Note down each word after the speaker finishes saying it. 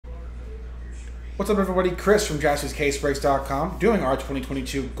What's up, everybody? Chris from JaspysCaseBreaks.com doing our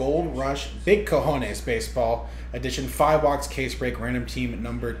 2022 Gold Rush Big Cojones Baseball Edition 5-box case break random team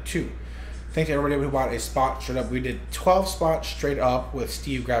number 2. Thanks to everybody who bought a spot straight up. We did 12 spots straight up with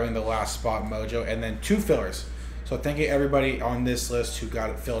Steve grabbing the last spot mojo and then 2 fillers. So thank you everybody on this list who got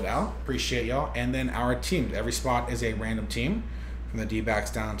it filled out. Appreciate y'all. And then our teams. Every spot is a random team from the D-backs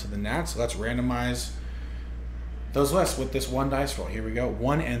down to the Nats. So let's randomize those lists with this one dice roll. Here we go.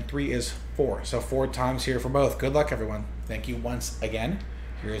 1 and 3 is 4. So 4 times here for both. Good luck, everyone. Thank you once again.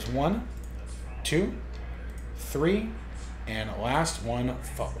 Here's 1, 2, 3, and last one,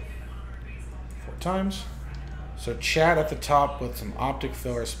 4. 4 times. So Chad at the top with some optic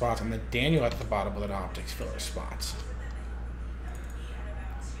filler spots, and then Daniel at the bottom with an optics filler spots.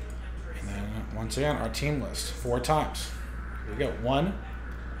 And then once again, our team list 4 times. Here we go. 1,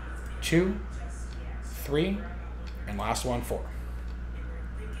 2, 3, and last one, 4.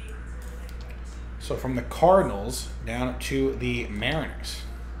 So from the Cardinals down to the Mariners.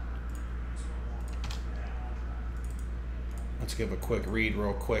 Let's give a quick read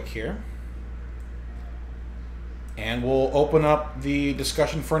real quick here. And we'll open up the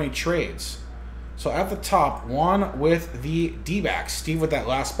discussion for any trades. So at the top, Juan with the D-backs. Steve with that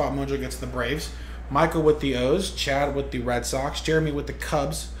last spot mojo gets the Braves. Michael with the O's. Chad with the Red Sox. Jeremy with the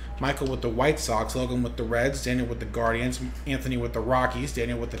Cubs. Michael with the White Sox, Logan with the Reds, Daniel with the Guardians, Anthony with the Rockies,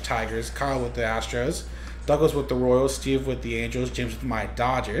 Daniel with the Tigers, Kyle with the Astros, Douglas with the Royals, Steve with the Angels, James with my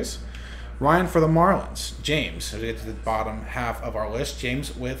Dodgers, Ryan for the Marlins, James, so we get to the bottom half of our list,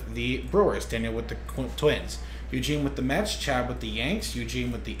 James with the Brewers, Daniel with the Twins, Eugene with the Mets, Chad with the Yanks,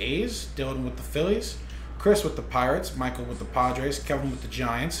 Eugene with the A's, Dylan with the Phillies, Chris with the Pirates, Michael with the Padres, Kevin with the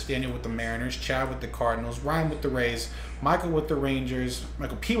Giants, Daniel with the Mariners, Chad with the Cardinals, Ryan with the Rays, Michael with the Rangers,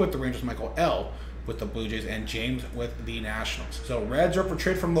 Michael P with the Rangers, Michael L with the Blue Jays, and James with the Nationals. So Reds are up for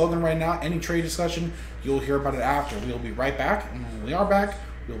trade from Logan right now. Any trade discussion, you'll hear about it after. We'll be right back. And when we are back,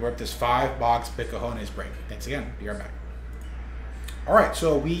 we'll rip this 5-box Big Cojones break. Thanks again. Be right back. All right,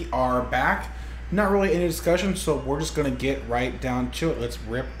 so we are back. Not really any discussion, so we're just going to get right down to it. Let's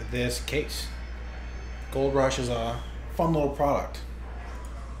rip this case. Gold Rush is a fun little product.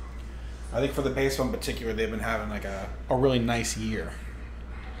 I think for the baseball in particular, they've been having like a really nice year.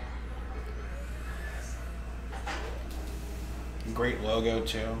 Great logo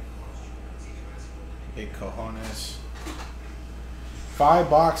too. Big Cojones. 5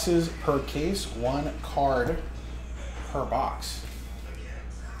 boxes per case, 1 card per box.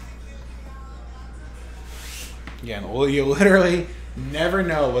 Again, you literally never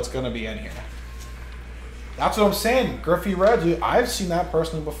know what's going to be in here. That's what I'm saying. Griffey Red, I've seen that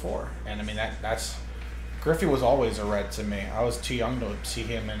personally before. And I mean, that's Griffey was always a Red to me. I was too young to see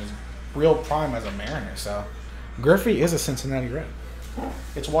him in his real prime as a Mariner. So Griffey is a Cincinnati Red.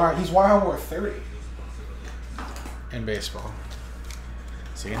 He's wild worth 30 in baseball.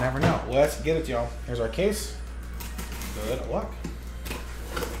 So you never know. Let's get it, y'all. Here's our case. Good luck.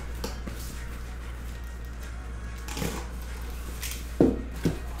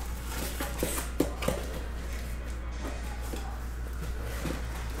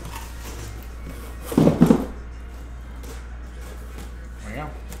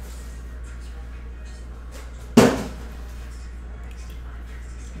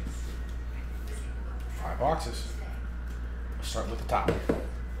 Boxes. We'll start with the top.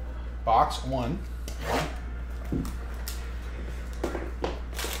 Box 1.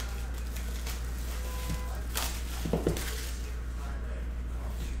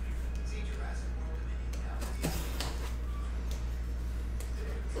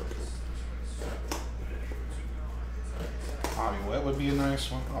 Bobby Witt would be a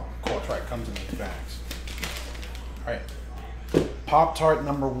nice one. Oh, cool. That's right. Comes in these bags. All right. Pop-Tart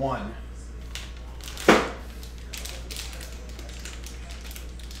number 1.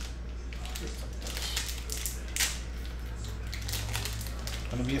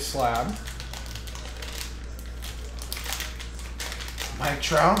 Gonna be a slab. Mike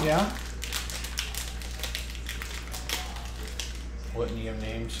Trout, yeah. Litany of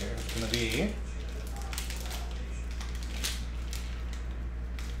names here. It's gonna be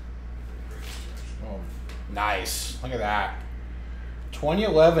nice. Look at that.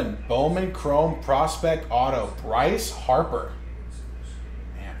 2011 Bowman Chrome Prospect Auto. Bryce Harper.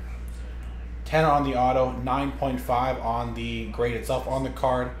 10 on the auto, 9.5 on the grade itself on the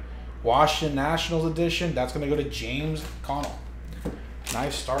card. Washington Nationals edition, that's going to go to James Connell.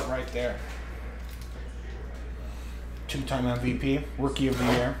 Nice start right there. 2-time MVP, Rookie of the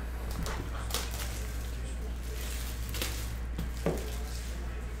Year.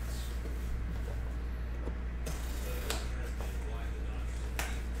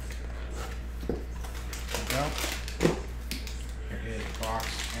 go. Here is box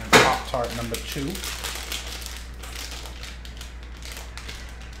and Pop-Tart number 2.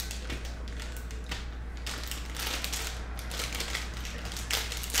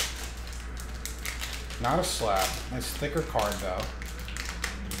 Not a slab. Nice thicker card though.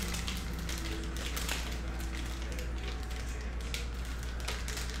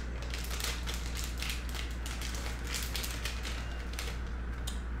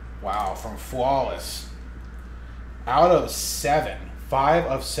 Wow, from Flawless. Out of 7. 5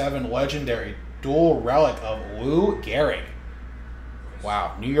 of 7 legendary. Dual relic of Lou Gehrig.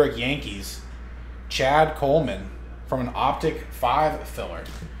 Wow, New York Yankees. Chad Coleman from an Optic 5 filler.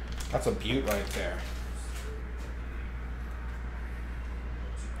 That's a beaut right there.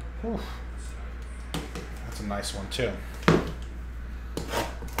 Whew. That's a nice one too.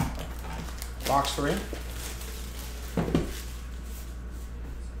 Box 3.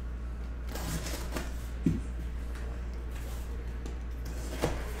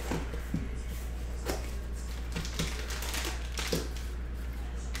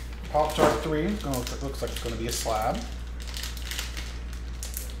 Pop-Tart 3. Looks like it's going to be a slab.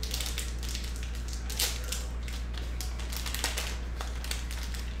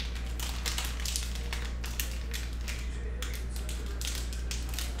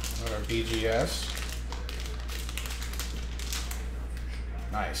 Another BGS.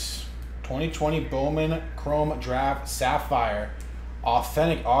 Nice. 2020 Bowman Chrome Draft Sapphire.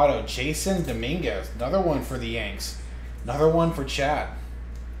 Authentic auto. Jason Dominguez. Another one for the Yanks. Another one for Chad.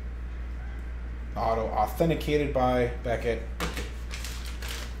 Auto authenticated by Beckett.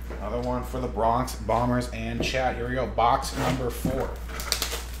 Another one for the Bronx Bombers and Chad. Here we go. Box number 4.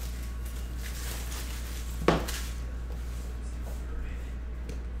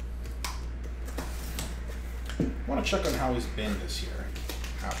 I want to check on how he's been this year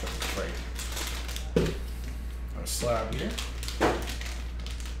after the trade. A slab here.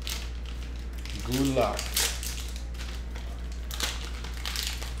 Good luck.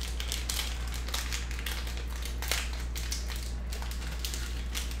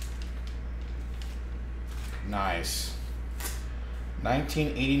 Nice.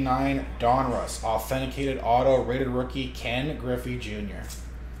 1989 Donruss. Authenticated auto. Rated rookie Ken Griffey Jr.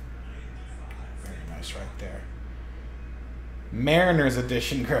 Very nice right there. Mariners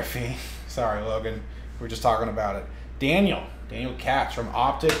edition Griffey. Sorry, Logan. We were just talking about it. Daniel Katz from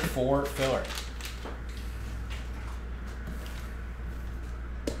Optic 4 filler.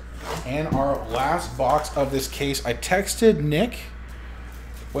 And our last box of this case, I texted Nick.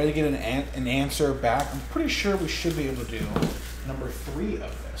 Way to get an answer back. I'm pretty sure we should be able to do number 3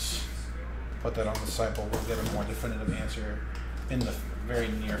 of this. Put that on the site, but we'll get a more definitive answer in the very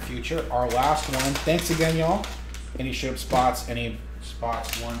near future. Our last one. Thanks again, y'all. Any ship spots, any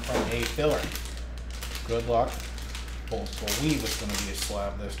spots won from a filler. Good luck. We'll believe it's going to be a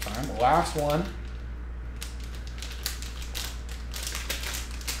slab this time. The last one.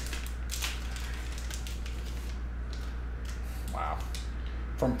 Wow.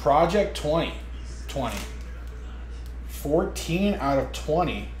 From Project 2020. 14 out of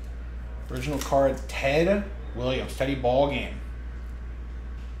 20. Original card, Ted Williams. Teddy Ballgame.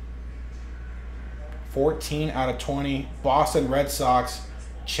 14 out of 20. Boston Red Sox.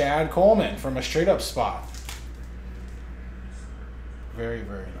 Chad Coleman from a straight up spot. Very,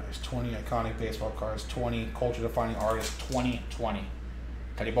 very nice. 20 iconic baseball cards. 20 culture defining artists. 2020.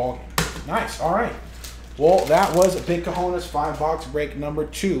 Teddy Ballgame. Nice. All right. Well, that was Big Cojones 5-box break number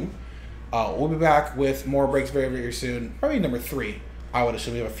 2. We'll be back with more breaks very, very soon. Probably number 3. I would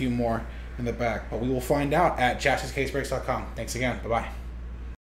assume we have a few more in the back. But we will find out at jaspyscasebreaks.com. Thanks again. Bye-bye.